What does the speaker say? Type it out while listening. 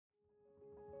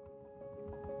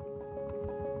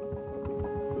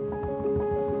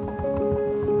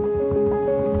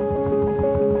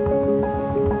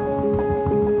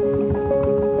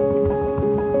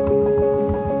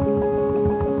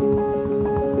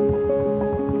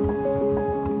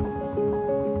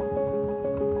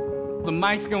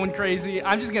mic's going crazy.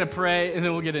 I'm just going to pray, and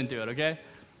then we'll get into it, okay?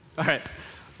 All right.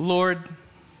 Lord,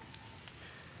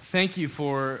 thank you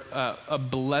for a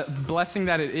blessing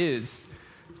that it is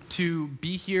to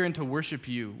be here and to worship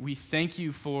you. We thank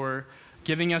you for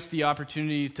giving us the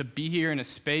opportunity to be here in a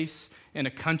space, in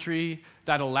a country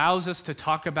that allows us to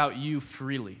talk about you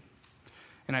freely.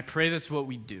 And I pray that's what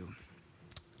we do.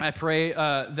 I pray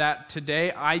that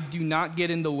today I do not get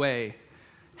in the way.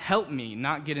 Help me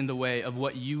not get in the way of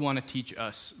what you want to teach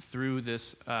us through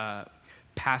this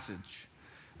passage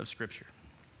of Scripture.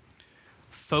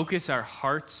 Focus our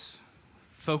hearts,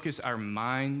 focus our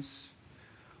minds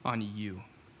on you.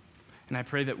 And I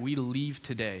pray that we leave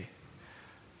today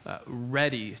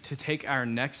ready to take our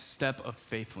next step of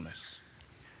faithfulness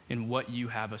in what you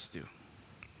have us do.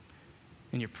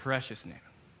 In your precious name,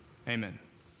 amen.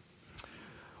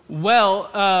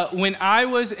 Well, when I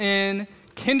was in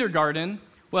kindergarten,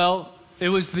 it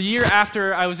was the year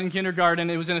after I was in kindergarten,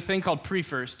 it was in a thing called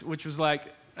Pre-First, which was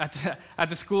like, at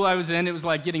the school I was in, it was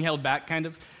like getting held back, kind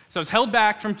of. So I was held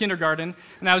back from kindergarten,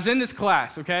 and I was in this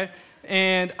class, okay?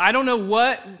 And I don't know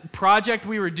what project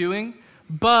we were doing,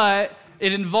 but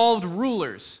it involved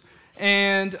rulers.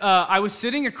 And I was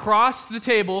sitting across the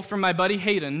table from my buddy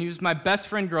Hayden. He was my best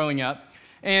friend growing up.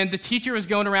 And the teacher was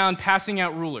going around passing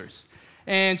out rulers.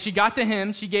 And she got to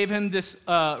him. She gave him this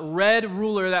red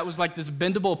ruler that was like this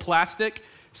bendable plastic.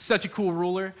 Such a cool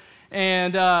ruler.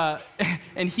 And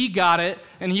he got it,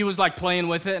 and he was like playing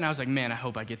with it. And I was like, man, I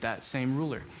hope I get that same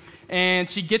ruler. And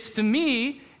she gets to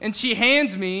me, and she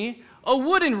hands me a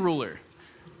wooden ruler,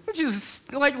 which is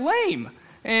like lame.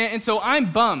 And so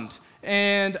I'm bummed.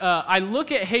 And I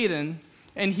look at Hayden,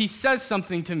 and he says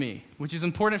something to me, which is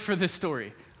important for this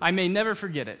story. I may never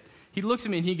forget it. He looks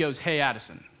at me, and he goes, hey,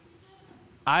 Addison,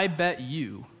 I bet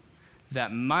you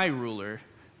that my ruler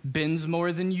bends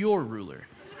more than your ruler.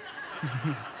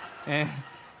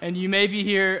 And you may be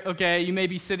here, okay, you may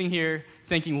be sitting here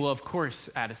thinking, well, of course,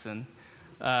 Addison,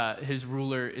 his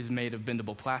ruler is made of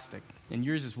bendable plastic, and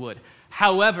yours is wood.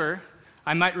 However,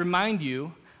 I might remind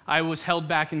you, I was held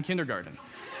back in kindergarten.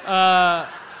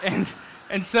 And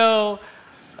so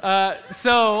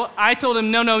I told him,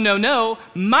 no,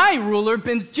 my ruler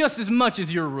bends just as much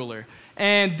as your ruler.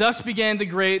 And thus began the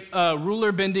great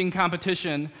ruler bending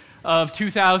competition of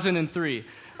 2003.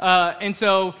 And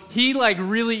so he like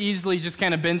really easily just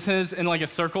kind of bends his in like a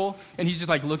circle, and he's just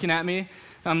like looking at me.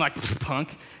 I'm like,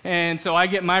 punk. And so I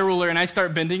get my ruler and I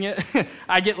start bending it.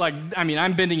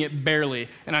 I'm bending it barely,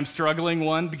 and I'm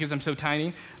struggling, because I'm so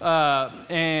tiny.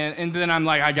 And then I'm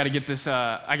like, I got to give it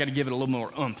a little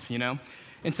more oomph, you know?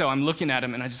 And so I'm looking at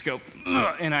him, and I just go,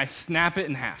 and I snap it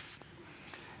in half.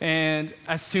 And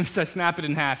as soon as I snap it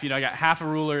in half, I got half a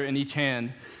ruler in each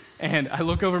hand, and I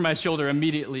look over my shoulder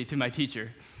immediately to my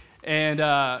teacher. And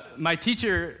my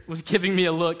teacher was giving me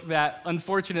a look that,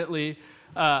 unfortunately,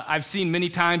 I've seen many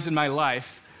times in my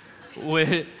life,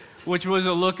 which was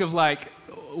a look of like,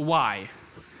 why?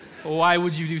 Why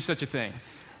would you do such a thing?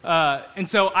 And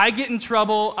so I get in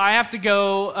trouble. I have to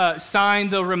go sign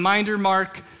the reminder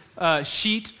mark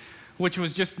sheet, which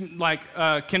was just like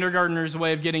a kindergartner's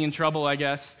way of getting in trouble, I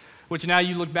guess, which now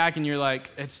you look back and you're like,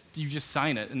 you just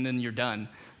sign it and then you're done.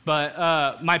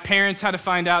 But my parents had to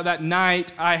find out that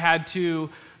night. I had to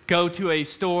go to a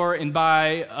store and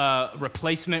buy a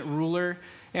replacement ruler,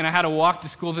 and I had to walk to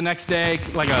school the next day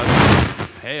like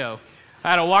I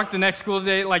had to walk the next school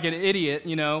day like an idiot,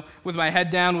 with my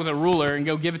head down with a ruler and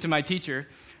go give it to my teacher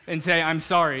and say, I'm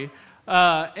sorry.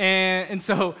 And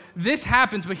so this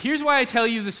happens, but here's why I tell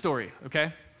you the story,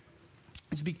 okay?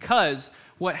 It's because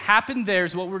what happened there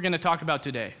is what we're going to talk about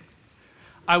today.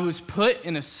 I was put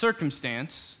in a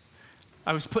situation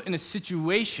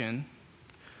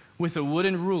with a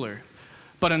wooden ruler.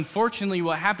 But unfortunately,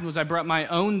 what happened was I brought my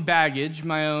own baggage,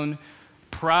 my own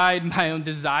pride, my own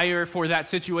desire for that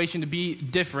situation to be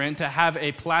different, to have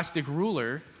a plastic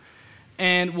ruler.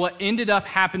 And what ended up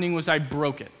happening was I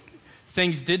broke it.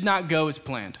 Things did not go as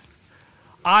planned.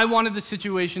 I wanted the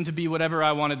situation to be whatever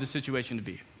I wanted the situation to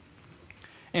be.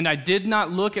 And I did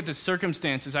not look at the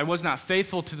circumstances. I was not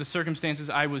faithful to the circumstances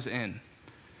I was in.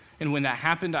 And when that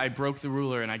happened, I broke the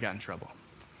ruler and I got in trouble.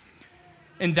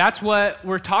 And that's what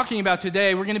we're talking about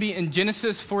today. We're going to be in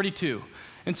Genesis 42.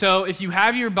 And so if you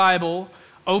have your Bible,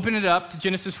 open it up to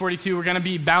Genesis 42. We're going to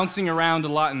be bouncing around a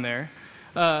lot in there.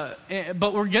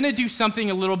 But we're going to do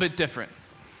something a little bit different.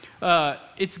 I'm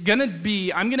going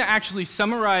to actually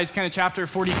summarize kind of chapter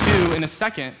 42 in a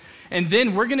second. And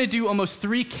then we're going to do almost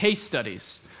 3 case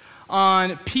studies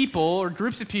on people or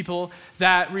groups of people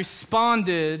that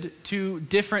responded to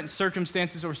different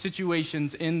circumstances or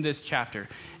situations in this chapter.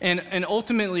 And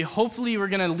ultimately, hopefully, we're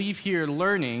going to leave here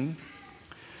learning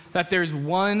that there's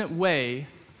one way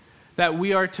that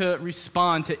we are to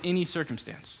respond to any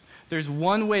circumstance. There's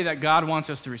one way that God wants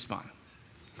us to respond.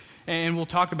 And we'll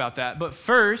talk about that. But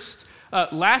first,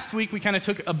 last week we kind of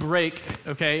took a break,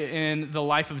 okay, in the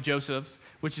life of Joseph,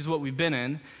 which is what we've been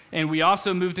in. And we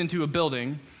also moved into a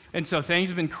building. And so things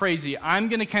have been crazy. I'm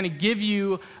going to kind of give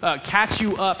you, catch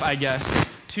you up, I guess,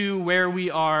 to where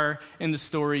we are in the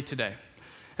story today.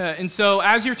 And so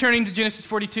as you're turning to Genesis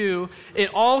 42,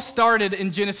 it all started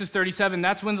in Genesis 37.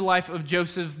 That's when the life of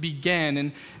Joseph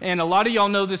began. And a lot of y'all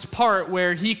know this part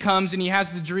where he comes and he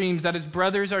has the dreams that his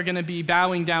brothers are going to be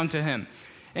bowing down to him.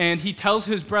 And he tells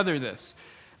his brother this.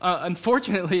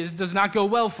 Unfortunately, it does not go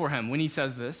well for him when he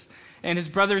says this. And his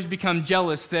brothers become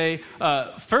jealous. They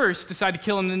first decide to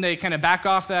kill him, then they kind of back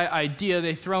off that idea.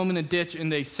 They throw him in a ditch,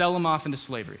 and they sell him off into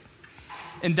slavery.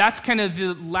 And that's kind of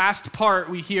the last part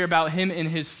we hear about him and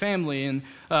his family and,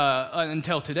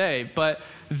 until today. But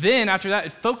then after that,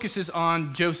 it focuses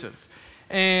on Joseph.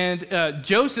 And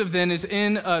Joseph then is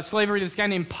in slavery to this guy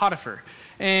named Potiphar.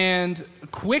 And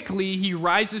quickly, he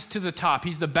rises to the top.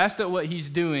 He's the best at what he's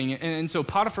doing. And so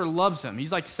Potiphar loves him.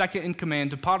 He's like second in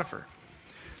command to Potiphar.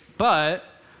 But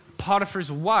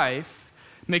Potiphar's wife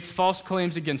makes false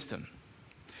claims against him.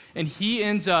 And he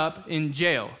ends up in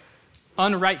jail,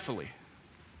 unrightfully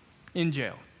in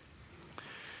jail.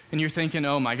 And you're thinking,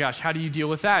 oh my gosh, how do you deal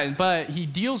with that? But he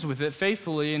deals with it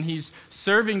faithfully, and he's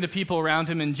serving the people around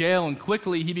him in jail, and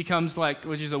quickly he becomes like,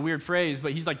 which is a weird phrase,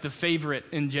 but he's like the favorite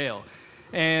in jail.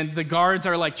 And the guards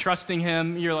are like trusting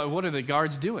him. You're like, what are the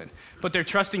guards doing? But they're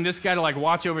trusting this guy to like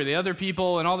watch over the other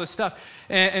people and all this stuff.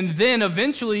 And then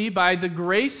eventually, by the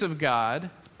grace of God,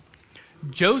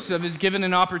 Joseph is given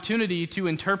an opportunity to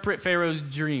interpret Pharaoh's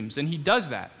dreams. And he does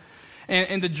that.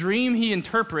 And the dream he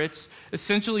interprets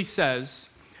essentially says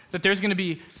that there's going to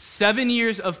be 7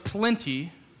 years of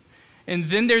plenty, and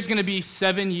then there's going to be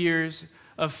 7 years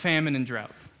of famine and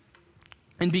drought.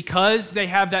 And because they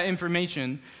have that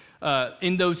information,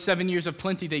 in those 7 years of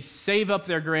plenty, they save up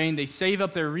their grain, they save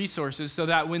up their resources so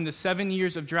that when the 7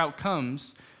 years of drought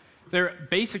comes, they're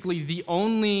basically the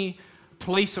only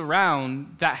place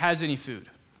around that has any food.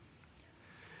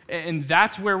 And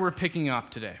that's where we're picking up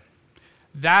today.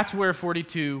 That's where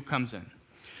 42 comes in.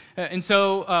 And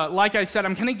so, like I said,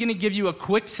 I'm kind of going to give you a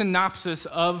quick synopsis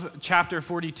of chapter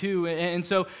 42. And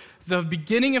so the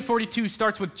beginning of 42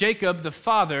 starts with Jacob, the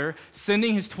father,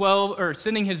 sending his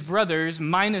brothers,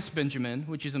 minus Benjamin,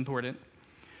 which is important,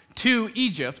 to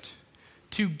Egypt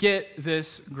to get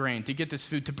this grain, to get this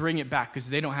food, to bring it back, because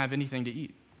they don't have anything to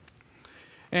eat.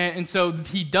 And so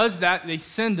he does that, they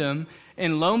send him,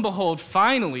 and lo and behold,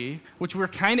 finally, which we're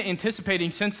kind of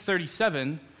anticipating since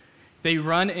 37, they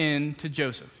run into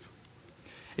Joseph.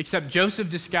 Except Joseph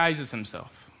disguises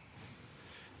himself.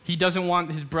 He doesn't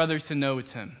want his brothers to know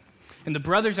it's him. And the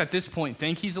brothers at this point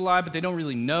think he's alive, but they don't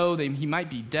really know. He might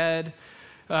be dead.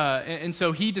 And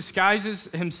so he disguises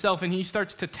himself, and he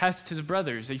starts to test his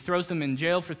brothers. He throws them in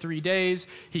jail for 3 days.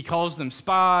 He calls them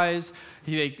spies.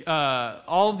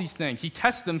 All of these things. He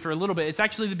tests them for a little bit. It's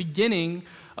actually the beginning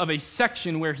of a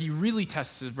section where he really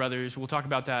tests his brothers. We'll talk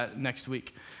about that next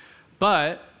week.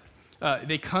 But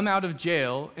they come out of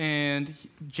jail, and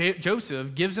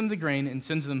Joseph gives them the grain and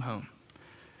sends them home.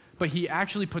 But he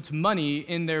actually puts money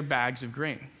in their bags of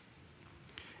grain.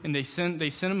 And they send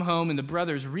him home, and the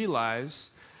brothers realize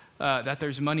that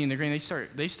there's money in the grain.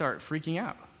 They start freaking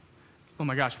out. Oh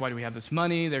my gosh, why do we have this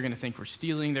money? They're going to think we're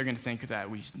stealing. They're going to think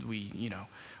that we're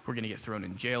going to get thrown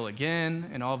in jail again,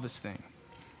 and all this thing.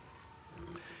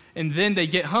 And then they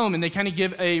get home, and they kind of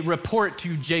give a report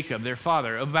to Jacob, their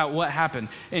father, about what happened.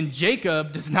 And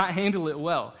Jacob does not handle it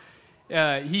well.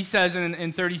 He says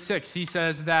in 36, he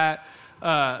says that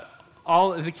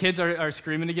all the kids are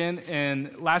screaming again.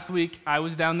 And last week, I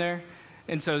was down there,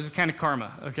 and so it's kind of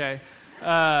karma, okay?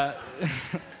 And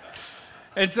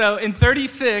so in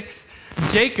 36,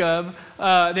 Jacob,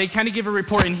 they kind of give a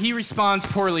report, and he responds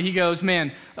poorly. He goes,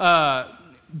 man,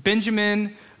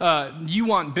 Benjamin, you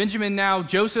want Benjamin now?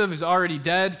 Joseph is already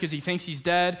dead because he thinks he's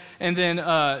dead. And then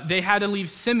they had to leave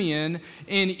Simeon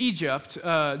in Egypt.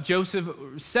 Joseph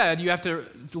said, you have to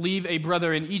leave a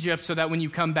brother in Egypt so that when you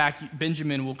come back,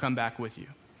 Benjamin will come back with you.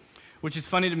 Which is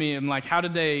funny to me. I'm like,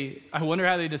 I wonder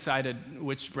how they decided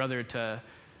which brother to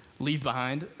leave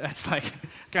behind. That's like,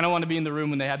 kind of want to be in the room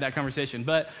when they had that conversation.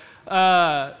 But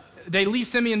they leave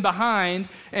Simeon behind,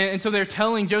 and so they're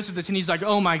telling Joseph this, and he's like,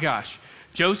 oh my gosh.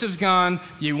 Joseph's gone,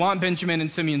 you want Benjamin,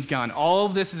 and Simeon's gone. All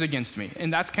of this is against me.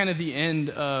 And that's kind of the end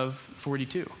of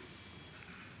 42.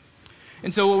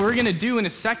 And so what we're going to do in a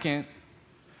second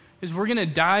is we're going to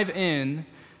dive in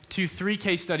to 3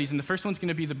 case studies, and the first one's going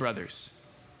to be the brothers.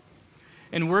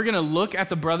 And we're going to look at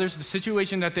the brothers, the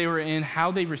situation that they were in,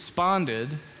 how they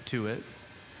responded to it.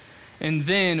 And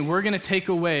then we're going to take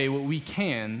away what we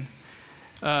can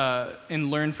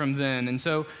and learn from them. And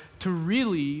so to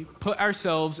really put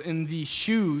ourselves in the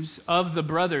shoes of the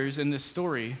brothers in this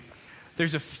story,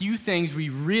 there's a few things we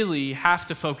really have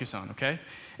to focus on, okay?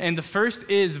 And the first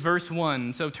is verse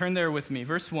 1. So turn there with me.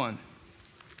 Verse 1.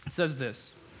 It says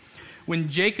this. When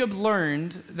Jacob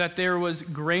learned that there was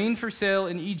grain for sale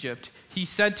in Egypt, he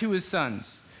said to his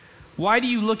sons, "Why do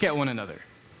you look at one another?"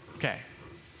 Okay.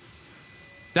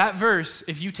 That verse,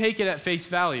 if you take it at face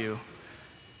value,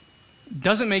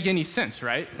 doesn't make any sense,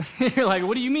 right? You're like,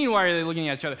 what do you mean, why are they looking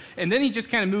at each other? And then he just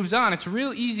kind of moves on. It's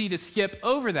real easy to skip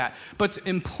over that, but it's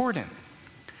important.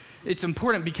 It's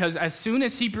important because as soon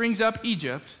as he brings up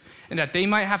Egypt and that they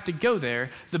might have to go there,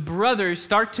 the brothers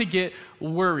start to get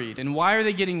worried. And why are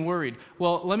they getting worried?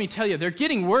 Well, let me tell you, they're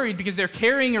getting worried because they're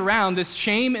carrying around this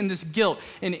shame and this guilt.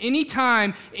 And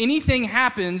anytime anything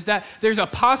happens that there's a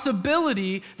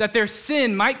possibility that their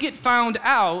sin might get found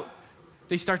out,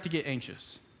 they start to get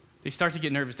anxious. They start to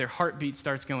get nervous. Their heartbeat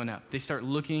starts going up. They start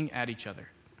looking at each other.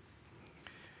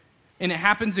 And it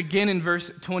happens again in verse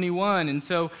 21. And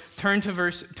so turn to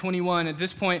verse 21. At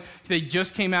this point, they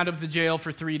just came out of the jail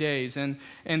for 3 days. And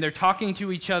they're talking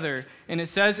to each other. And it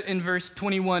says in verse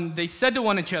 21, they said to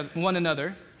one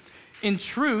another, "In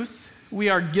truth, we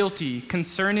are guilty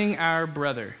concerning our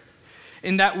brother,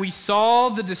 in that we saw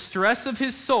the distress of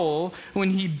his soul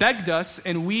when he begged us,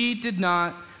 and we did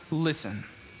not listen.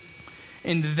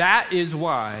 And that is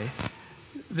why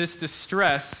this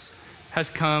distress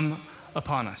has come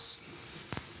upon us."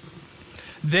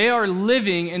 They are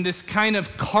living in this kind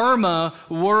of karma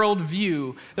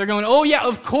worldview. They're going, oh yeah,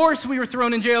 of course we were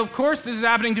thrown in jail. Of course this is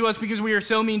happening to us because we are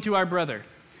so mean to our brother.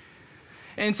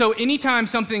 And so anytime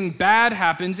something bad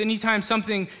happens, anytime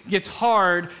something gets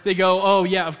hard, they go, oh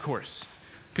yeah, of course,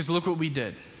 because look what we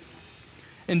did.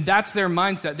 And that's their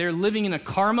mindset. They're living in a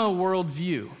karma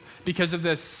worldview because of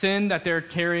the sin that they're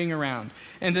carrying around.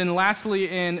 And then lastly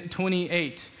in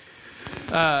 28,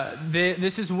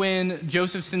 this is when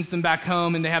Joseph sends them back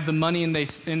home and they have the money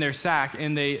in their sack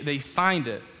and they find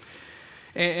it.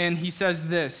 And he says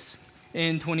this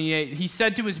in 28. He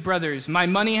said to his brothers, "My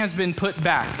money has been put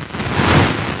back."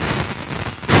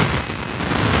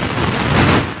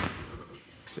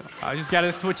 So I just got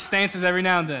to switch stances every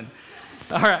now and then.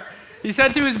 All right. He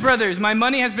said to his brothers, "My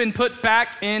money has been put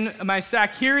back in my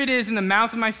sack. Here it is in the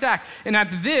mouth of my sack." And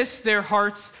at this, their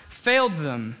hearts failed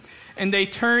them. And they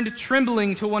turned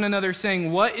trembling to one another,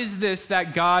 saying, "What is this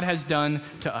that God has done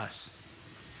to us?"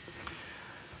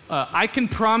 I can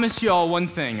promise y'all one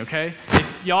thing, okay?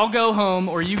 If y'all go home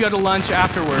or you go to lunch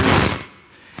afterwards,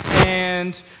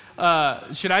 and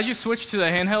should I just switch to the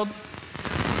handheld?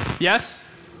 Yes?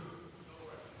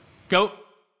 Go.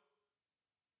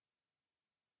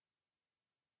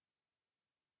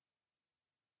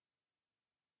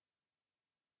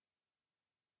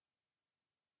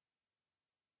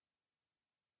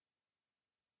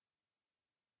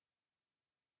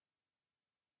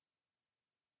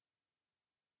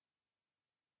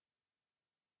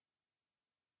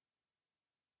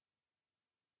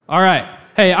 All right.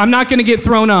 Hey, I'm not going to get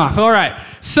thrown off. All right.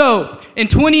 So in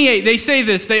 28, they say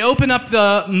this. They open up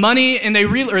the money and they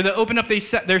open up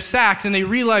their sacks and they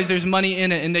realize there's money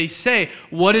in it. And they say,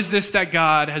 "What is this that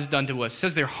God has done to us?" It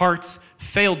says their hearts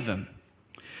failed them.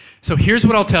 So here's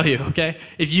what I'll tell you, okay?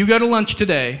 If you go to lunch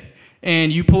today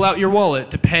and you pull out your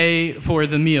wallet to pay for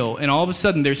the meal and all of a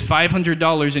sudden there's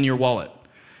 $500 in your wallet,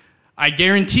 I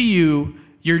guarantee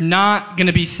you're not going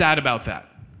to be sad about that.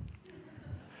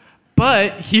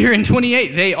 But here in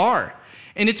 28, they are.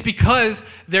 And it's because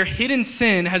their hidden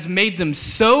sin has made them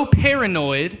so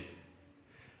paranoid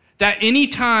that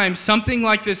anytime something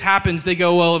like this happens, they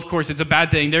go, well, of course, it's a bad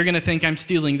thing. They're going to think I'm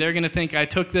stealing. They're going to think I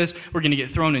took this. We're going to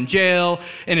get thrown in jail.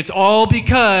 And it's all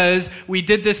because we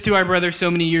did this to our brother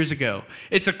so many years ago.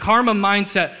 It's a karma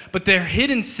mindset, but their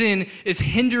hidden sin is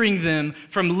hindering them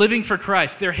from living for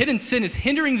Christ. Their hidden sin is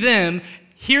hindering them,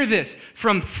 hear this,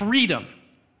 from freedom.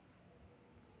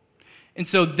 And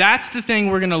so that's the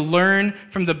thing we're going to learn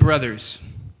from the brothers.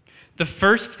 The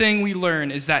first thing we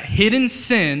learn is that hidden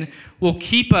sin will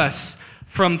keep us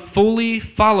from fully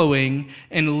following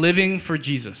and living for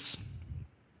Jesus.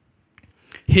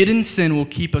 Hidden sin will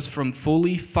keep us from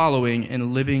fully following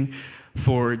and living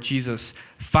for Jesus.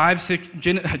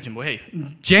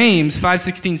 James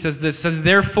 5:16 says this, says,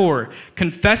 "Therefore,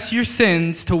 confess your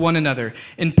sins to one another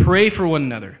and pray for one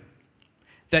another,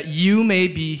 that you may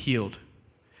be healed.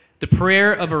 The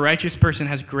prayer of a righteous person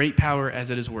has great power as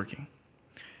it is working."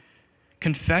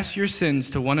 Confess your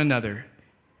sins to one another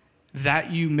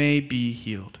that you may be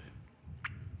healed.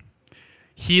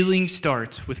 Healing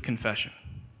starts with confession.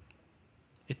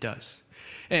 It does.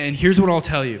 And here's what I'll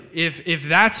tell you. If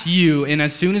that's you, and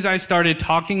as soon as I started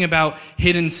talking about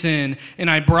hidden sin, and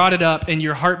I brought it up, and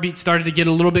your heartbeat started to get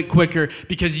a little bit quicker,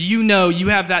 because you know you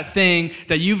have that thing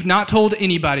that you've not told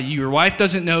anybody. Your wife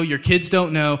doesn't know, your kids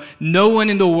don't know, no one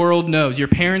in the world knows, your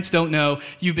parents don't know,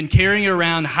 you've been carrying it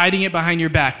around, hiding it behind your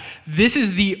back. This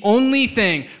is the only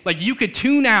thing, like you could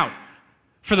tune out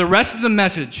for the rest of the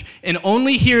message and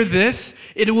only hear this.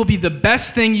 It will be the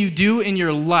best thing you do in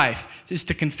your life, is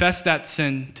to confess that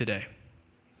sin today.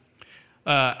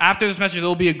 After this message, there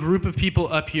will be a group of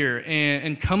people up here,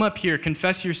 and come up here,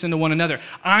 confess your sin to one another.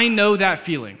 I know that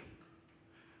feeling.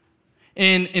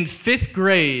 In 5th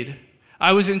grade,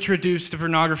 I was introduced to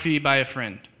pornography by a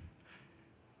friend.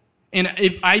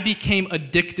 And I became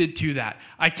addicted to that.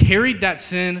 I carried that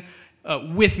sin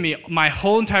with me my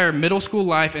whole entire middle school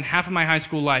life and half of my high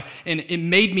school life. And it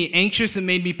made me anxious, it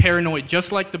made me paranoid,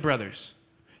 just like the brothers.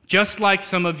 Just like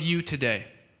some of you today.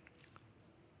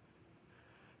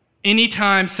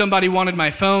 Anytime somebody wanted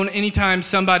my phone, anytime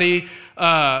somebody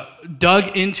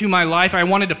dug into my life, I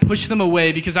wanted to push them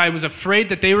away because I was afraid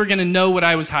that they were going to know what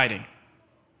I was hiding.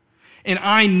 And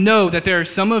I know that there are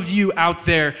some of you out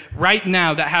there right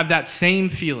now that have that same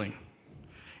feeling.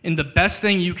 And the best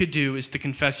thing you could do is to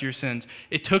confess your sins.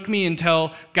 It took me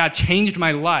until God changed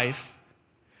my life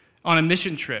on a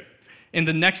mission trip. And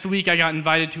the next week I got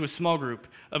invited to a small group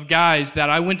of guys that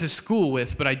I went to school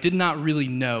with, but I did not really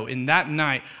know. And that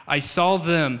night, I saw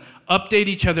them update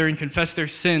each other and confess their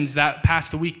sins that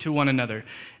past week to one another.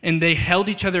 And they held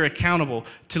each other accountable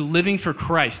to living for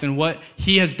Christ and what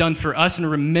he has done for us and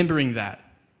remembering that.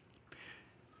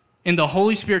 And the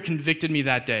Holy Spirit convicted me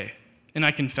that day, and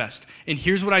I confessed. And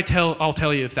here's what I'll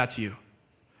tell you if that's you.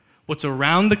 What's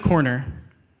around the corner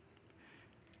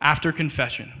after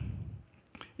confession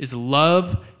is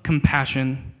love,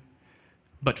 compassion,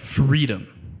 but freedom.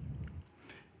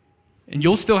 And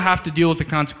you'll still have to deal with the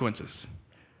consequences.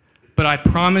 But I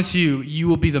promise you, you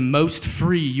will be the most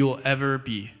free you'll ever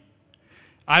be.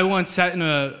 I once sat in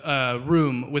a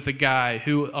room with a guy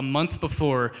who a month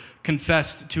before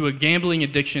confessed to a gambling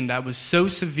addiction that was so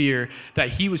severe that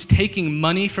he was taking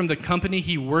money from the company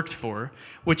he worked for,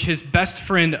 which his best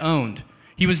friend owned.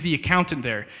 He was the accountant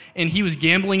there, and he was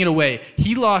gambling it away.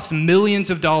 He lost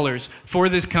millions of dollars for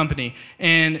this company,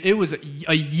 and it was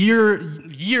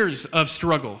years of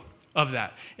struggle of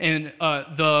that. And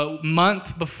the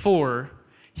month before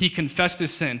he confessed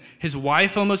his sin, his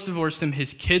wife almost divorced him,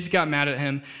 his kids got mad at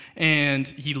him, and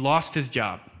he lost his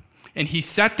job. And he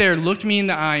sat there, looked me in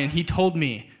the eye, and he told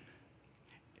me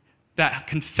that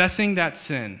confessing that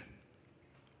sin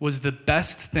was the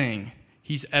best thing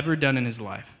he's ever done in his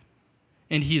life.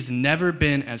 And he has never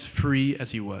been as free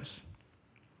as he was.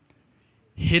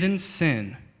 Hidden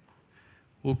sin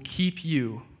will keep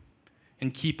you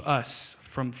and keep us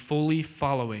from fully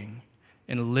following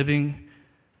and living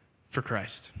for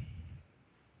Christ.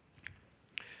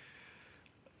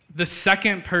 The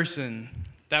second person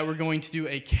that we're going to do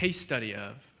a case study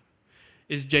of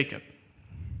is Jacob.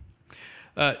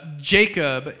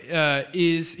 Jacob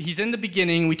he's in the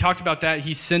beginning. We talked about that.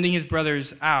 He's sending his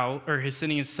brothers out, or he's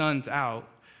sending his sons out.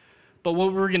 But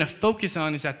what we're going to focus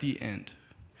on is at the end.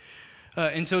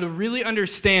 And so to really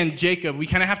understand Jacob, we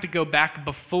kind of have to go back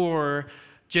before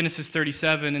Genesis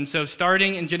 37. And so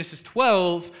starting in Genesis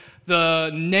 12, the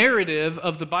narrative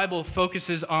of the Bible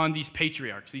focuses on these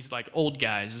patriarchs, these like old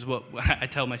guys is what I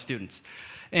tell my students.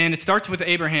 And it starts with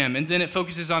Abraham, and then it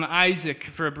focuses on Isaac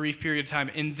for a brief period of time,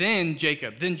 and then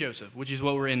Jacob, then Joseph, which is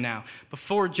what we're in now.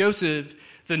 Before Joseph,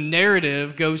 the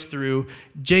narrative goes through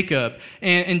Jacob.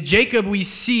 And Jacob, we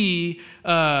see,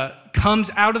 comes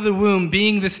out of the womb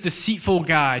being this deceitful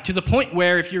guy, to the point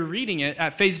where if you're reading it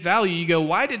at face value, you go,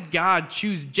 why did God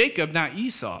choose Jacob, not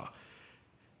Esau,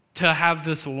 to have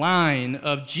this line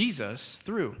of Jesus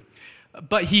through?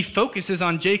 But he focuses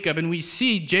on Jacob, and we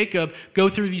see Jacob go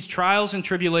through these trials and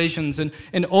tribulations, and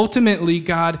ultimately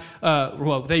God,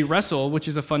 they wrestle, which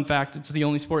is a fun fact. It's the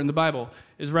only sport in the Bible,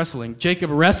 is wrestling.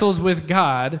 Jacob wrestles with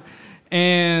God,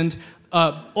 and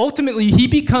ultimately he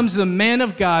becomes the man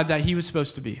of God that he was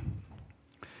supposed to be.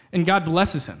 And God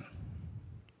blesses him.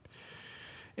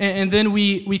 And then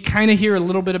we kind of hear a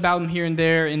little bit about him here and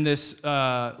there in this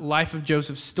life of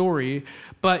Joseph story.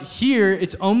 But here,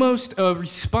 it's almost a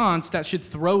response that should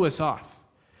throw us off.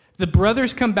 The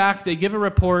brothers come back, they give a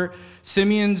report.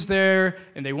 Simeon's there,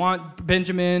 and they want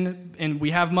Benjamin, and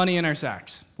we have money in our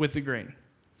sacks with the grain.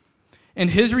 And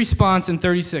his response in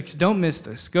 36, don't miss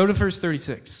this. Go to verse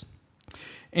 36.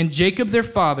 And Jacob their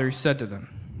father said to them,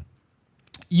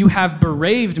 You have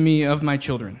bereaved me of my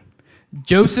children.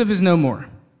 Joseph is no more.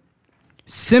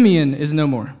 Simeon is no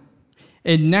more.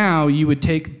 And now you would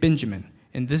take Benjamin.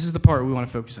 And this is the part we want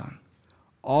to focus on.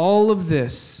 All of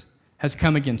this has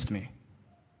come against me.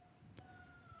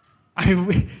 I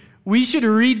mean, we should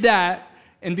read that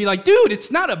and be like, dude,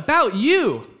 it's not about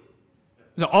you.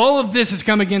 All of this has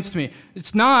come against me.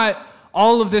 It's not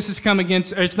all of this has come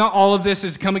against, or it's not all of this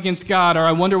has come against God, or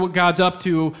I wonder what God's up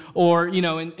to, or,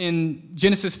 in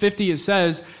Genesis 50 it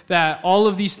says that all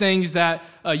of these things that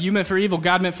you meant for evil,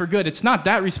 God meant for good. It's not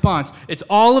that response. It's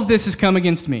all of this has come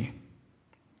against me.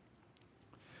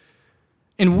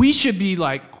 And we should be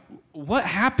like, what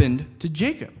happened to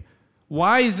Jacob?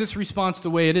 Why is this response the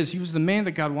way it is? He was the man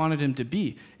that God wanted him to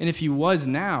be. And if he was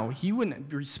now, he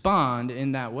wouldn't respond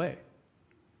in that way.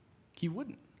 He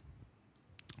wouldn't.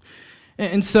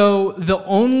 And so the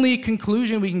only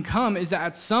conclusion we can come is that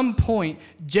at some point,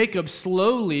 Jacob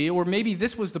slowly, or maybe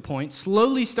this was the point,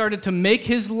 slowly started to make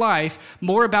his life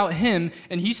more about him,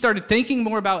 and he started thinking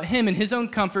more about him and his own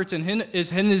comforts and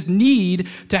his need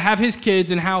to have his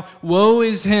kids and how woe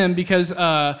is him because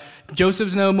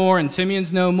Joseph's no more and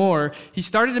Simeon's no more. He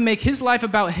started to make his life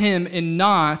about him and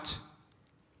not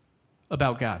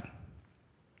about God.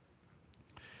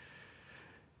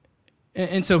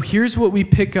 And so here's what we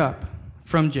pick up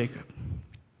from Jacob,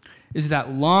 is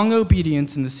that long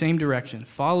obedience in the same direction,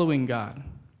 following God,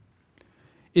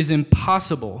 is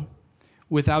impossible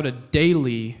without a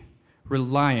daily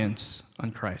reliance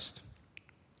on Christ.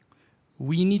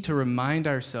 We need to remind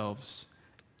ourselves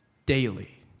daily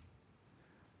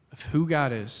of who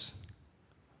God is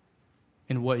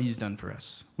and what he's done for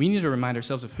us. We need to remind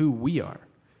ourselves of who we are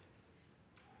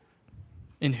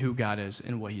and who God is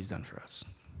and what he's done for us.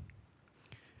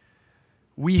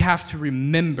 We have to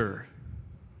remember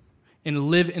and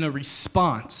live in a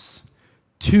response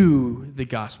to the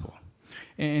gospel.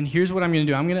 And here's what I'm going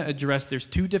to do. I'm going to address, there's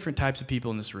two different types of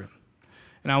people in this room.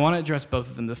 And I want to address both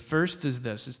of them. The first is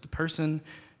this. It's the person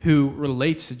who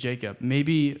relates to Jacob.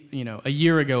 Maybe, a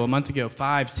year ago, a month ago,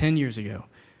 5, 10 years ago,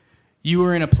 you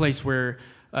were in a place where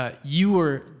you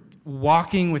were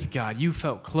walking with God. You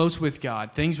felt close with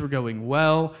God. Things were going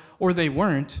well, or they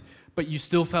weren't, but you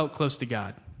still felt close to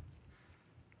God.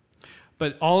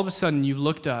 But all of a sudden, you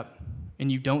looked up,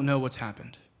 and you don't know what's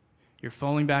happened. You're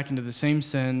falling back into the same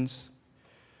sins.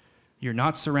 You're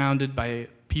not surrounded by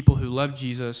people who love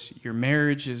Jesus. Your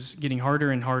marriage is getting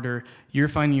harder and harder. You're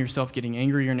finding yourself getting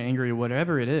angrier and angrier,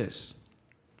 whatever it is.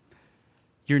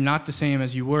 You're not the same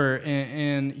as you were.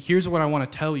 And here's what I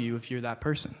want to tell you if you're that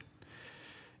person,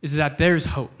 is that there's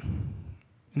hope.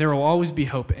 There will always be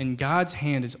hope, and God's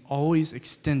hand is always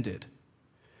extended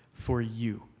for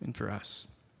you and for us.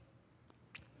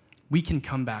 We can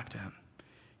come back to him.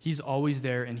 He's always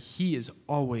there, and he is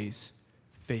always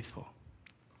faithful.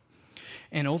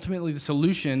 And ultimately, the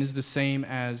solution is the same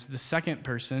as the second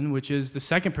person, which is the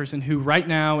second person who right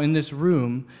now in this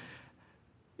room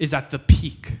is at the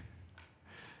peak.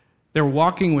 They're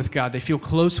walking with God. They feel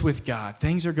close with God.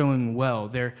 Things are going well.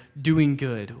 They're doing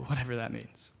good, whatever that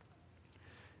means.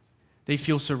 They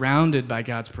feel surrounded by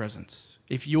God's presence.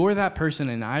 If you're that person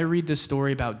and I read this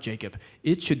story about Jacob,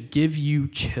 it should give you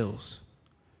chills.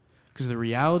 Because the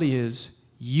reality is,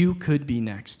 you could be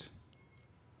next.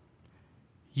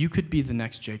 You could be the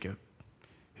next Jacob,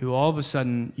 who all of a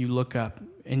sudden you look up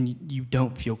and you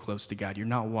don't feel close to God. You're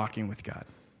not walking with God.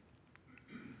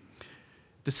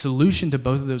 The solution to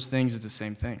both of those things is the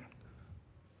same thing.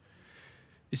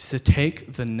 It's to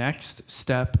take the next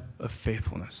step of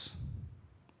faithfulness,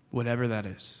 whatever that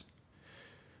is.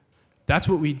 That's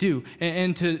what we do.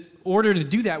 And in order to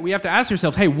do that, we have to ask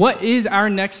ourselves, hey, what is our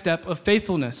next step of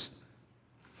faithfulness?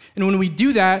 And when we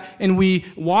do that and we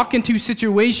walk into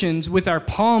situations with our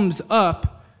palms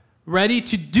up, ready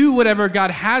to do whatever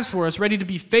God has for us, ready to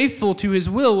be faithful to his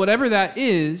will, whatever that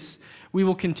is, we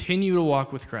will continue to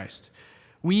walk with Christ.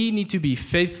 We need to be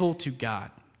faithful to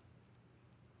God.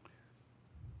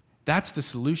 That's the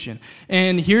solution.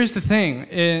 And here's the thing,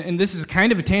 and this is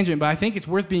kind of a tangent, but I think it's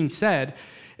worth being said,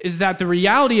 is that the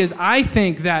reality is, I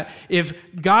think that if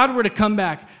God were to come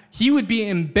back, he would be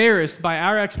embarrassed by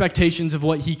our expectations of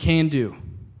what he can do.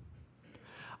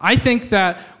 I think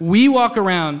that we walk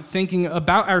around thinking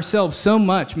about ourselves so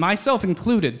much, myself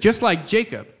included, just like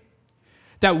Jacob,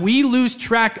 that we lose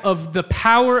track of the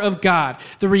power of God.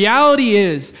 The reality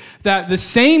is that the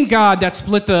same God that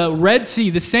split the Red Sea,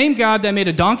 the same God that made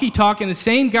a donkey talk, and the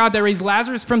same God that raised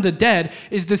Lazarus from the dead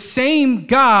is the same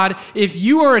God, if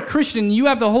you are a Christian, you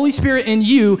have the Holy Spirit in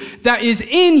you, that is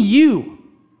in you.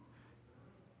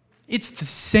 It's the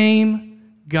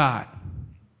same God.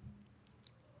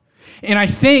 And I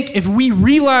think if we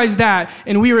realized that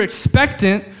and we were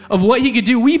expectant of what he could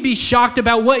do, we'd be shocked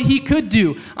about what he could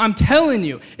do. I'm telling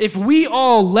you, if we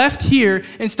all left here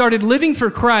and started living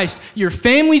for Christ, your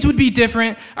families would be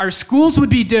different, our schools would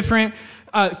be different,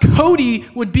 Cody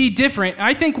would be different.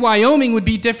 I think Wyoming would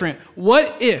be different.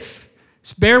 What if,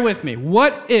 bear with me,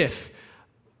 what if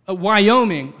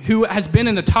Wyoming, who has been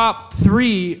in the top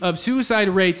 3 of suicide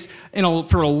rates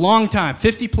for a long time,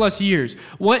 50 plus years,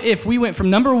 what if we went from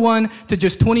number 1 to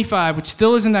just 25, which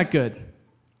still isn't that good?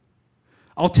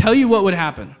 I'll tell you what would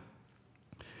happen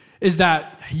is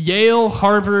that Yale,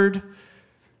 Harvard,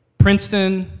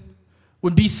 Princeton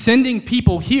would be sending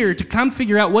people here to come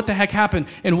figure out what the heck happened.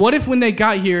 And what if when they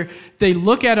got here, they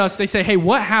look at us, they say, hey,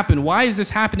 what happened? Why is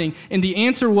this happening? And the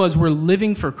answer was, we're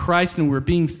living for Christ and we're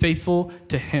being faithful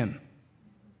to him.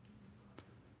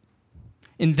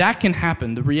 And that can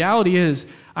happen. The reality is,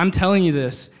 I'm telling you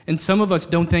this, and some of us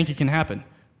don't think it can happen.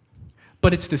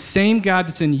 But it's the same God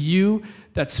that's in you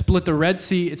that split the Red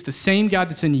Sea. It's the same God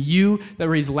that's in you that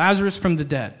raised Lazarus from the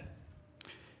dead.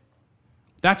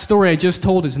 That story I just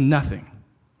told is nothing.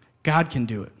 God can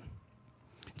do it.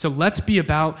 So let's be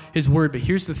about his word. But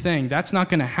here's the thing. That's not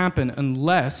going to happen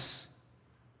unless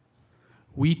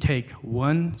we take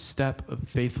one step of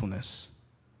faithfulness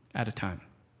at a time.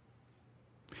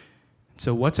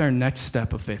 So what's our next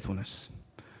step of faithfulness?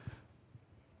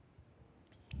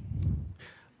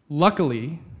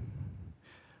 Luckily,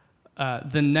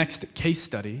 the next case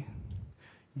study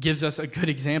gives us a good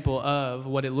example of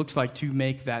what it looks like to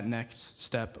make that next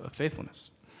step of faithfulness.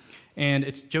 And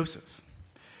it's Joseph.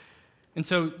 And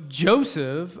so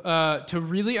Joseph, to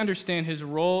really understand his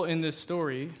role in this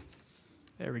story,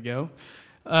 there we go,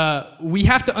 we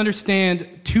have to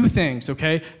understand 2 things,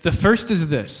 okay? The first is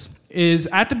this, is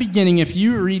at the beginning, if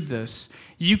you read this,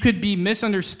 you could be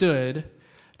misunderstood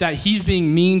that he's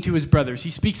being mean to his brothers. He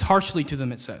speaks harshly to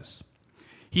them, it says.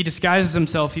 He disguises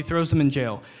himself, he throws them in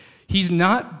jail. He's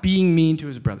not being mean to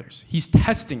his brothers. He's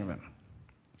testing them.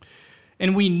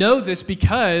 And we know this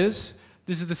because,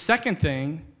 this is the second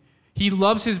thing, he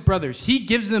loves his brothers. He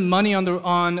gives them money on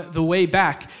the way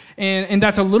back. And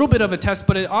that's a little bit of a test,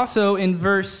 but it also in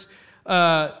verse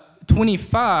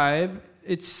 25,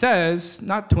 it says,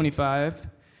 not 25,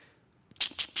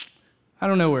 I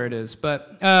don't know where it is,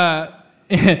 but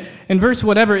in verse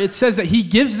whatever, it says that he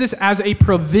gives this as a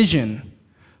provision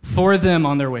for them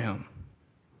on their way home.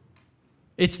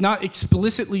 It's not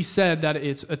explicitly said that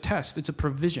it's a test. It's a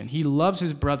provision. He loves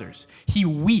his brothers. He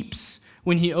weeps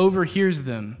when he overhears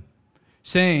them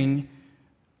saying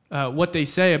what they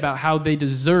say about how they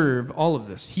deserve all of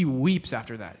this. He weeps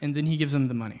after that, and then he gives them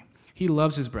the money. He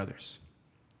loves his brothers.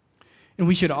 And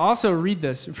we should also read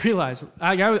this, realize,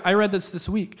 I read this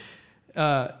week,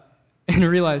 and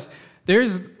realized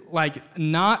there's like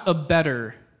not a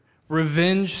better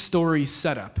revenge story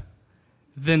setup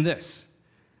than this.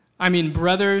 I mean,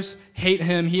 brothers hate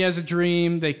him. He has a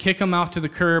dream. They kick him off to the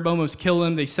curb, almost kill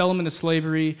him. They sell him into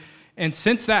slavery. And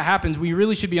since that happens, we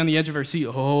really should be on the edge of our seat.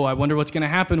 Oh, I wonder what's going to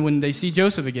happen when they see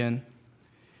Joseph again.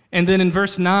 And then in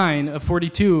verse 9 of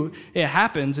 42, it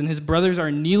happens, and his brothers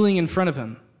are kneeling in front of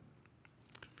him.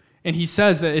 And it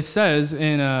says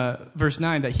in verse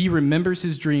 9 that he remembers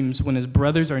his dreams when his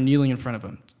brothers are kneeling in front of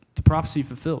him. The prophecy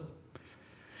fulfilled.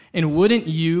 And wouldn't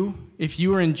you, if you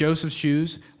were in Joseph's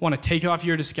shoes, want to take off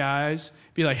your disguise,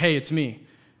 be like, hey, it's me.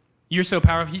 You're so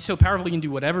powerful. He's so powerful he can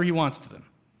do whatever he wants to them.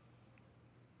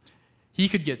 He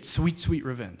could get sweet, sweet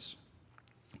revenge.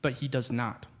 But he does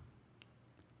not.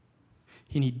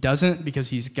 And he doesn't because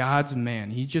he's God's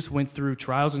man. He just went through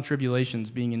trials and tribulations,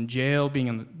 being in jail, being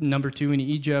on number 2 in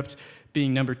Egypt,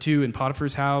 being number 2 in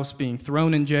Potiphar's house, being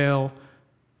thrown in jail.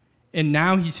 And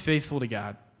now he's faithful to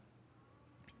God.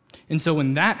 And so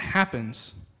when that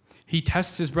happens, he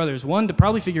tests his brothers. 1, to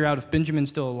probably figure out if Benjamin's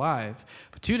still alive.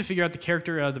 But 2, to figure out the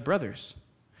character of the brothers.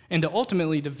 And to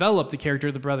ultimately develop the character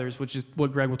of the brothers, which is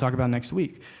what Greg will talk about next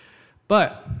week.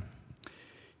 But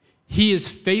he is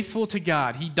faithful to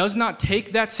God. He does not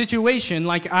take that situation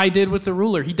like I did with the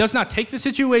ruler. He does not take the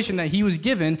situation that he was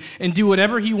given and do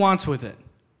whatever he wants with it.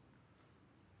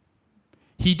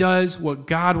 He does what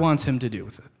God wants him to do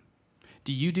with it.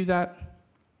 Do you do that?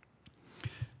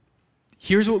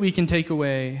 Here's what we can take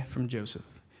away from Joseph,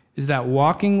 is that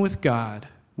walking with God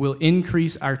will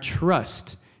increase our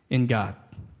trust in God.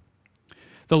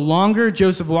 The longer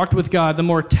Joseph walked with God, the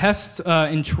more tests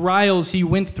and trials he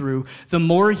went through, the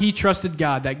more he trusted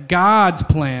God, that God's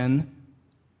plan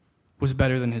was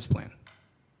better than his plan.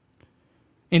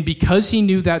 And because he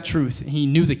knew that truth, he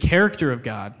knew the character of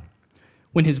God,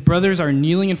 when his brothers are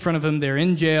kneeling in front of him, they're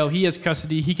in jail, he has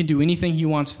custody, he can do anything he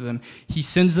wants to them, he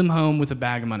sends them home with a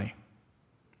bag of money.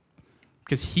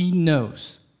 because he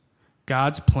knows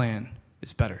God's plan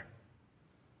is better.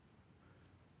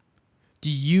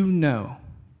 Do you know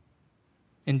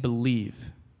and believe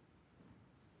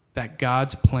that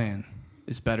God's plan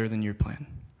is better than your plan?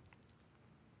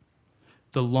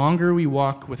 The longer we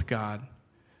walk with God,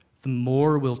 the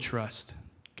more we'll trust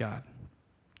God.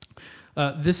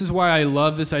 This is why I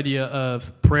love this idea of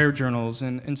prayer journals.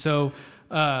 And so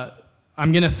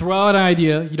I'm going to throw out an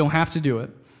idea. You don't have to do it.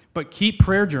 But keep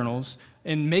prayer journals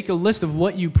and make a list of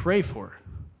what you pray for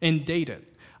and date it.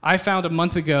 I found a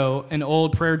month ago an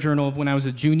old prayer journal of when I was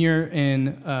a junior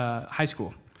in high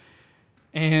school.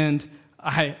 And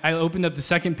I opened up the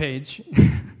second page,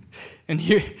 and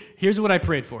here's what I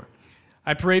prayed for.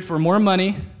 I prayed for more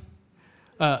money,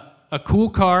 a cool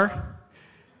car,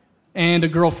 and a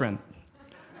girlfriend.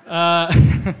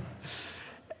 And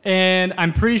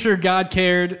I'm pretty sure God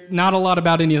cared not a lot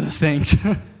about any of those things.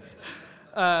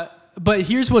 But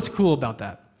here's what's cool about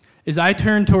that, is I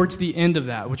turned towards the end of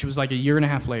that, which was like a year and a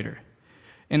half later,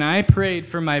 and I prayed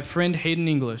for my friend Hayden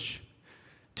English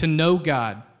to know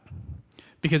God,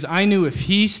 because I knew if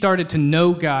he started to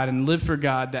know God and live for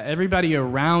God, that everybody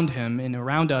around him and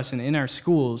around us and in our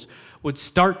schools would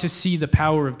start to see the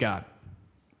power of God.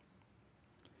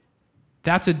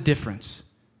 That's a difference.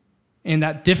 And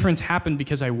that difference happened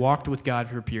because I walked with God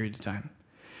for a period of time.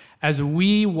 As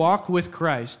we walk with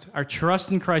Christ, our trust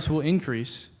in Christ will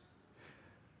increase,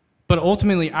 but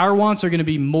ultimately our wants are going to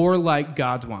be more like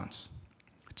God's wants.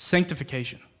 It's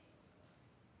sanctification.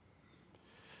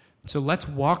 So let's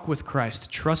walk with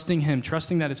Christ, trusting him,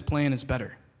 trusting that his plan is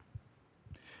better.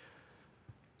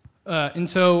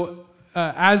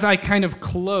 As I kind of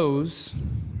close,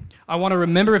 I want to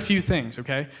remember a few things,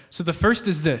 okay? So the first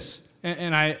is this,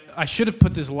 and I should have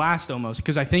put this last almost,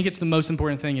 because I think it's the most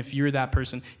important thing if you're that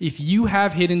person. If you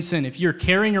have hidden sin, if you're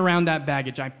carrying around that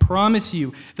baggage, I promise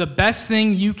you, the best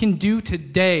thing you can do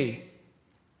today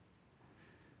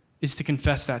is to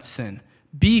confess that sin.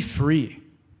 Be free.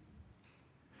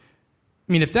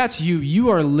 I mean, if that's you, you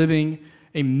are living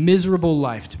a miserable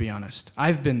life, to be honest.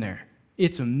 I've been there.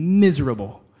 It's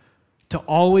miserable to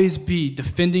always be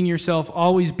defending yourself,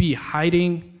 always be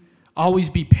hiding, always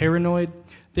be paranoid.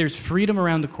 There's freedom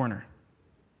around the corner.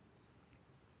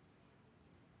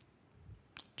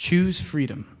 Choose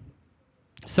freedom.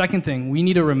 Second thing, we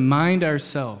need to remind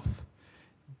ourselves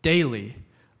daily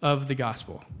of the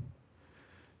gospel.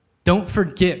 Don't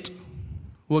forget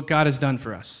what God has done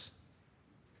for us.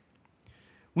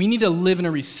 We need to live in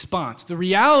a response. The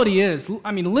reality is,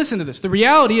 listen to this. The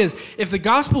reality is, if the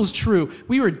gospel is true,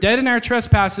 we were dead in our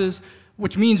trespasses,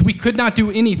 which means we could not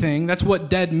do anything. That's what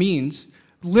dead means.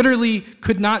 Literally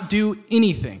could not do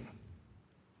anything.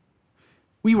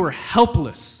 We were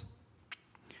helpless.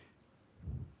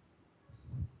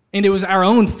 And it was our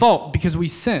own fault because we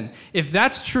sinned. If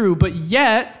that's true, but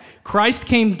yet Christ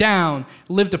came down,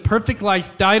 lived a perfect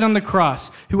life, died on the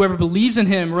cross. Whoever believes in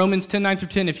him, Romans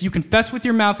 10:9-10, if you confess with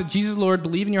your mouth that Jesus is Lord,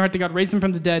 believe in your heart that God raised him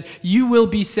from the dead, you will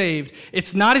be saved.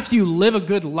 It's not if you live a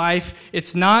good life.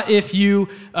 It's not if you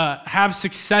have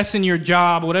success in your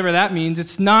job, whatever that means.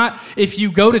 It's not if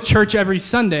you go to church every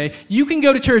Sunday. You can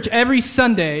go to church every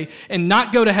Sunday and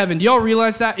not go to heaven. Do y'all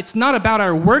realize that? It's not about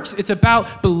our works. It's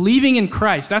about believing in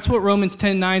Christ. That's what Romans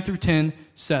 10:9-10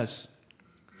 says.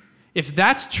 If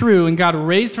that's true and God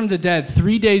raised from the dead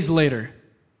 3 days later,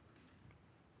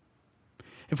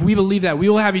 if we believe that, we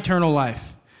will have eternal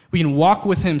life. We can walk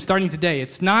with him starting today.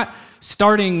 It's not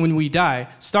starting when we die.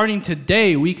 Starting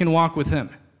today, we can walk with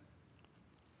him.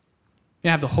 We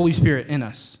have the Holy Spirit in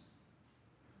us.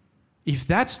 If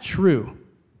that's true,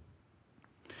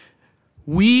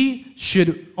 we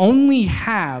should only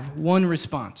have one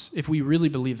response if we really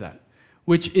believe that,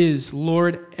 which is,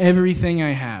 Lord, everything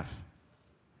I have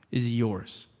is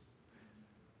yours.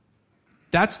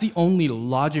 That's the only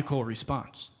logical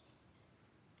response.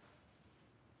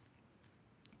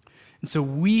 And so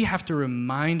we have to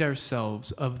remind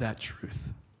ourselves of that truth.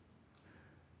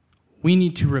 We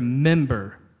need to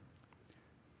remember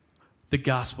the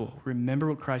gospel. Remember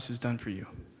what Christ has done for you.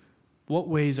 What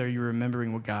ways are you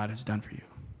remembering what God has done for you?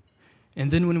 And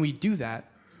then when we do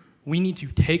that, we need to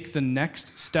take the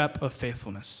next step of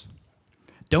faithfulness.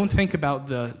 Don't think about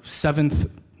the seventh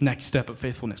next step of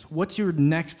faithfulness. What's your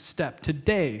next step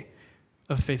today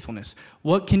of faithfulness?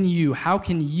 How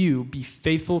can you be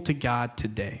faithful to God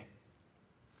today?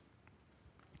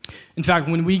 In fact,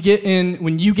 when you get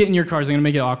in your cars, I'm going to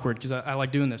make it awkward because I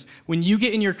like doing this. When you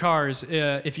get in your cars,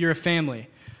 if you're a family,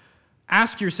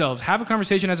 ask yourselves, have a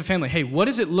conversation as a family. Hey, what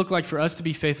does it look like for us to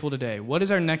be faithful today? What is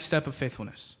our next step of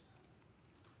faithfulness?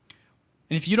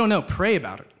 And if you don't know, pray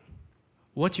about it.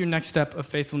 What's your next step of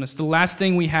faithfulness? The last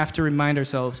thing we have to remind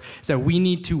ourselves is that we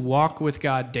need to walk with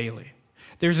God daily.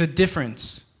 There's a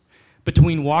difference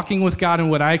between walking with God and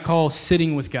what I call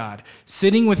sitting with God.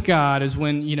 Sitting with God is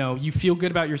when, you feel good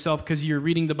about yourself because you're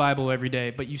reading the Bible every day,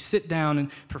 but you sit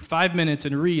down for 5 minutes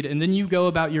and read, and then you go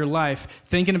about your life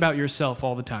thinking about yourself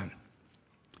all the time.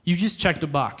 You just checked a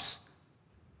box.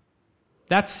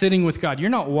 That's sitting with God. You're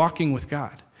not walking with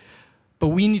God. But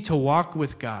we need to walk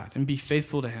with God and be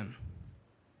faithful to Him.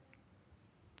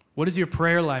 What does your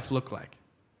prayer life look like?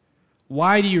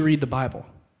 Why do you read the Bible?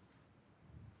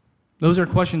 Those are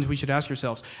questions we should ask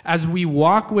ourselves. As we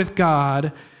walk with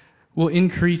God, we'll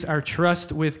increase our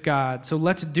trust with God. So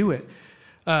let's do it.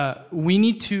 We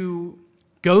need to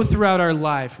go throughout our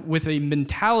life with a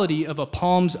mentality of a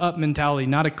palms up mentality,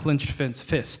 not a clenched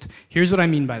fist. Here's what I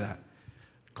mean by that.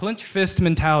 Clenched fist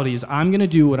mentality is I'm going to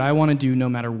do what I want to do no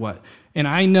matter what. And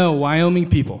I know, Wyoming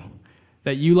people,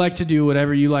 that you like to do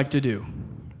whatever you like to do.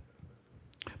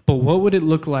 But what would it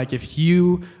look like if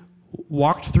you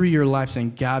walked through your life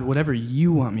saying, God, whatever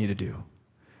you want me to do,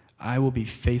 I will be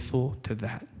faithful to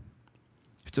that?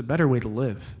 It's a better way to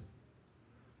live.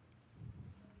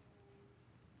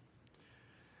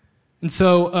 And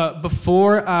so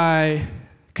before I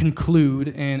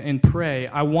conclude and pray,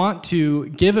 I want to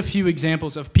give a few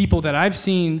examples of people that I've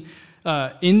seen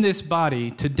in this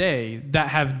body today that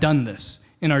have done this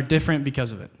and are different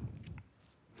because of it.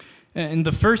 And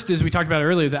the first is, we talked about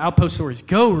earlier, the Outpost stories.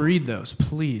 Go read those,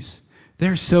 please.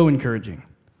 They're so encouraging.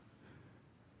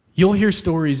 You'll hear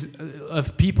stories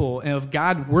of people and of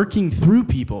God working through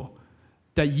people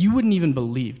that you wouldn't even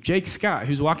believe. Jake Scott,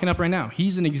 who's walking up right now,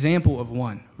 he's an example of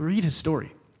one. Read his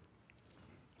story.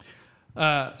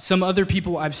 Some other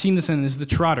people I've seen this in is the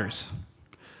Trotters.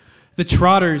 The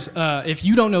Trotters, if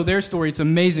you don't know their story, it's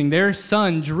amazing. Their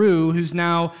son, Drew, who's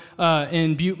now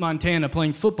in Butte, Montana,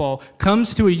 playing football,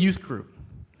 comes to a youth group.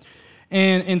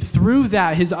 And through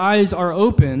that, his eyes are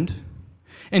opened,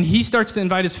 and he starts to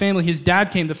invite his family. His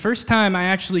dad came. The first time I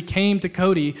actually came to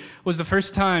Cody was the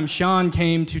first time Sean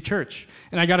came to church,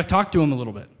 and I got to talk to him a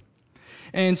little bit.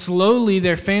 And slowly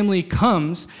their family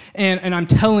comes, and I'm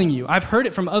telling you, I've heard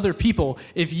it from other people.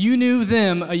 If you knew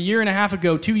them a year and a half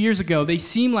ago, 2 years ago, they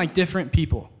seem like different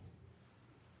people.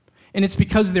 And it's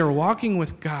because they're walking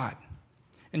with God,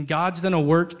 and God's done a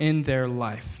work in their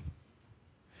life.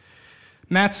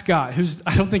 Matt Scott,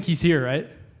 I don't think he's here, right?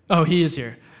 Oh, he is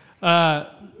here.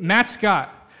 Matt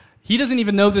Scott, he doesn't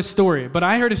even know this story, but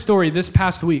I heard a story this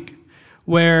past week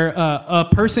where a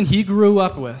person he grew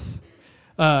up with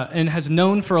and has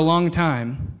known for a long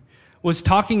time was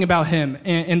talking about him,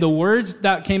 and the words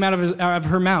that came out of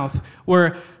her mouth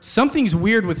were, something's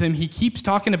weird with him, he keeps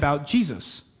talking about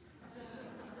Jesus.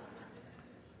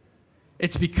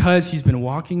 It's because he's been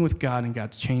walking with God and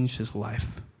God's changed his life.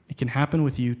 It can happen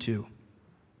with you too.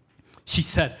 She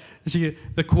said,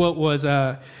 the quote was,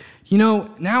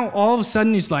 now all of a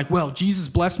sudden he's like, well, Jesus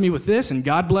blessed me with this and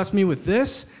God blessed me with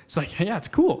this. It's like, yeah, it's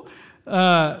cool.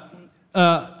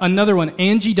 Another one,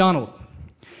 Angie Donald.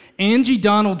 Angie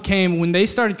Donald came, when they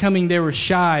started coming, they were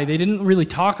shy. They didn't really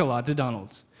talk a lot, the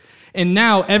Donalds. And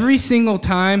now, every single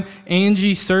time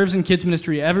Angie serves in kids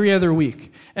ministry, every other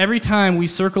week, every time we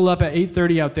circle up at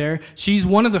 8:30 out there, she's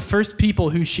one of the first people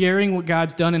who's sharing what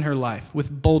God's done in her life with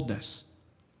boldness.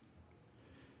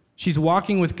 She's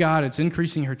walking with God. It's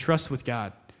increasing her trust with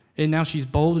God. And now she's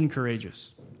bold and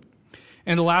courageous.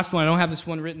 And the last one, I don't have this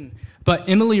one written, but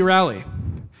Emily Rowley.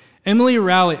 Emily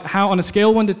Rowley, on a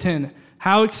scale of 1 to 10,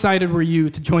 how excited were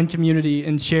you to join community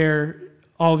and share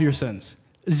all of your sins?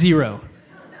 0.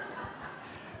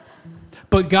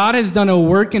 But God has done a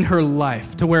work in her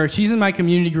life to where she's in my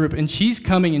community group and she's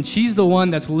coming and she's the one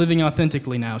that's living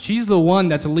authentically now. She's the one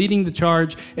that's leading the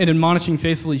charge and admonishing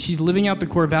faithfully. She's living out the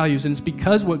core values, and it's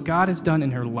because what God has done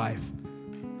in her life.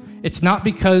 It's not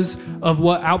because of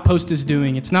what Outpost is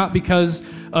doing. It's not because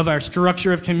of our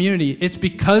structure of community. It's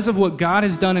because of what God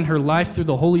has done in her life through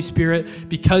the Holy Spirit.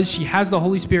 Because she has the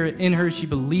Holy Spirit in her, she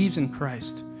believes in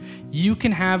Christ. You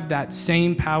can have that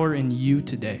same power in you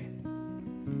today.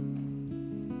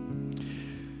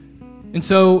 And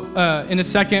so in a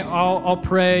second, I'll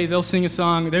pray. They'll sing a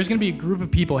song. There's going to be a group of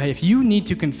people. Hey, if you need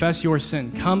to confess your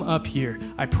sin, come up here.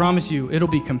 I promise you, it'll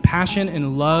be compassion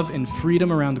and love and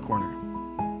freedom around the corner.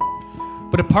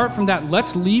 But apart from that,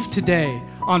 let's leave today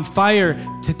on fire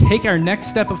to take our next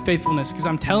step of faithfulness, because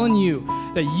I'm telling you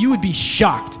that you would be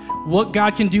shocked what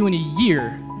God can do in a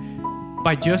year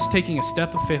by just taking a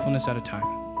step of faithfulness at a time.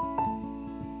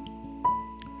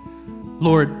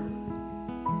 Lord,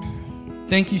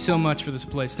 thank you so much for this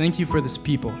place. Thank you for this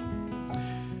people.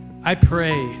 I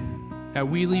pray that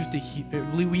we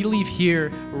leave here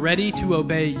ready to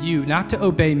obey you, not to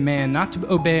obey man, not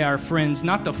to obey our friends,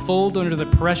 not to fold under the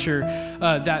pressure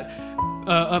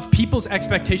of people's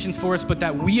expectations for us, but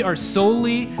that we are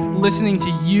solely listening to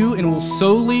you and will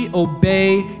solely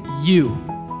obey you.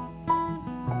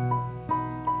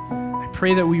 I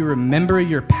pray that we remember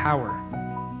your power,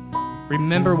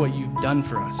 remember what you've done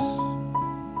for us.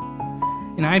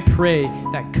 And I pray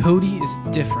that Cody is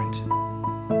different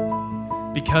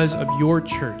because of your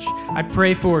church. I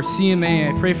pray for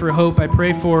CMA, I pray for Hope, I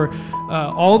pray for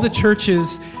all the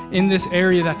churches in this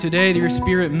area that today your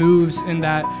Spirit moves and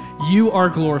that you are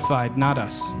glorified, not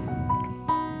us.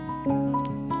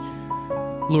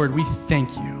 Lord, we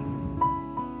thank you.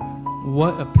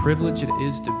 What a privilege it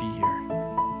is to be here.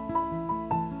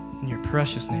 In your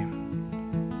precious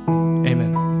name,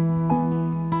 amen.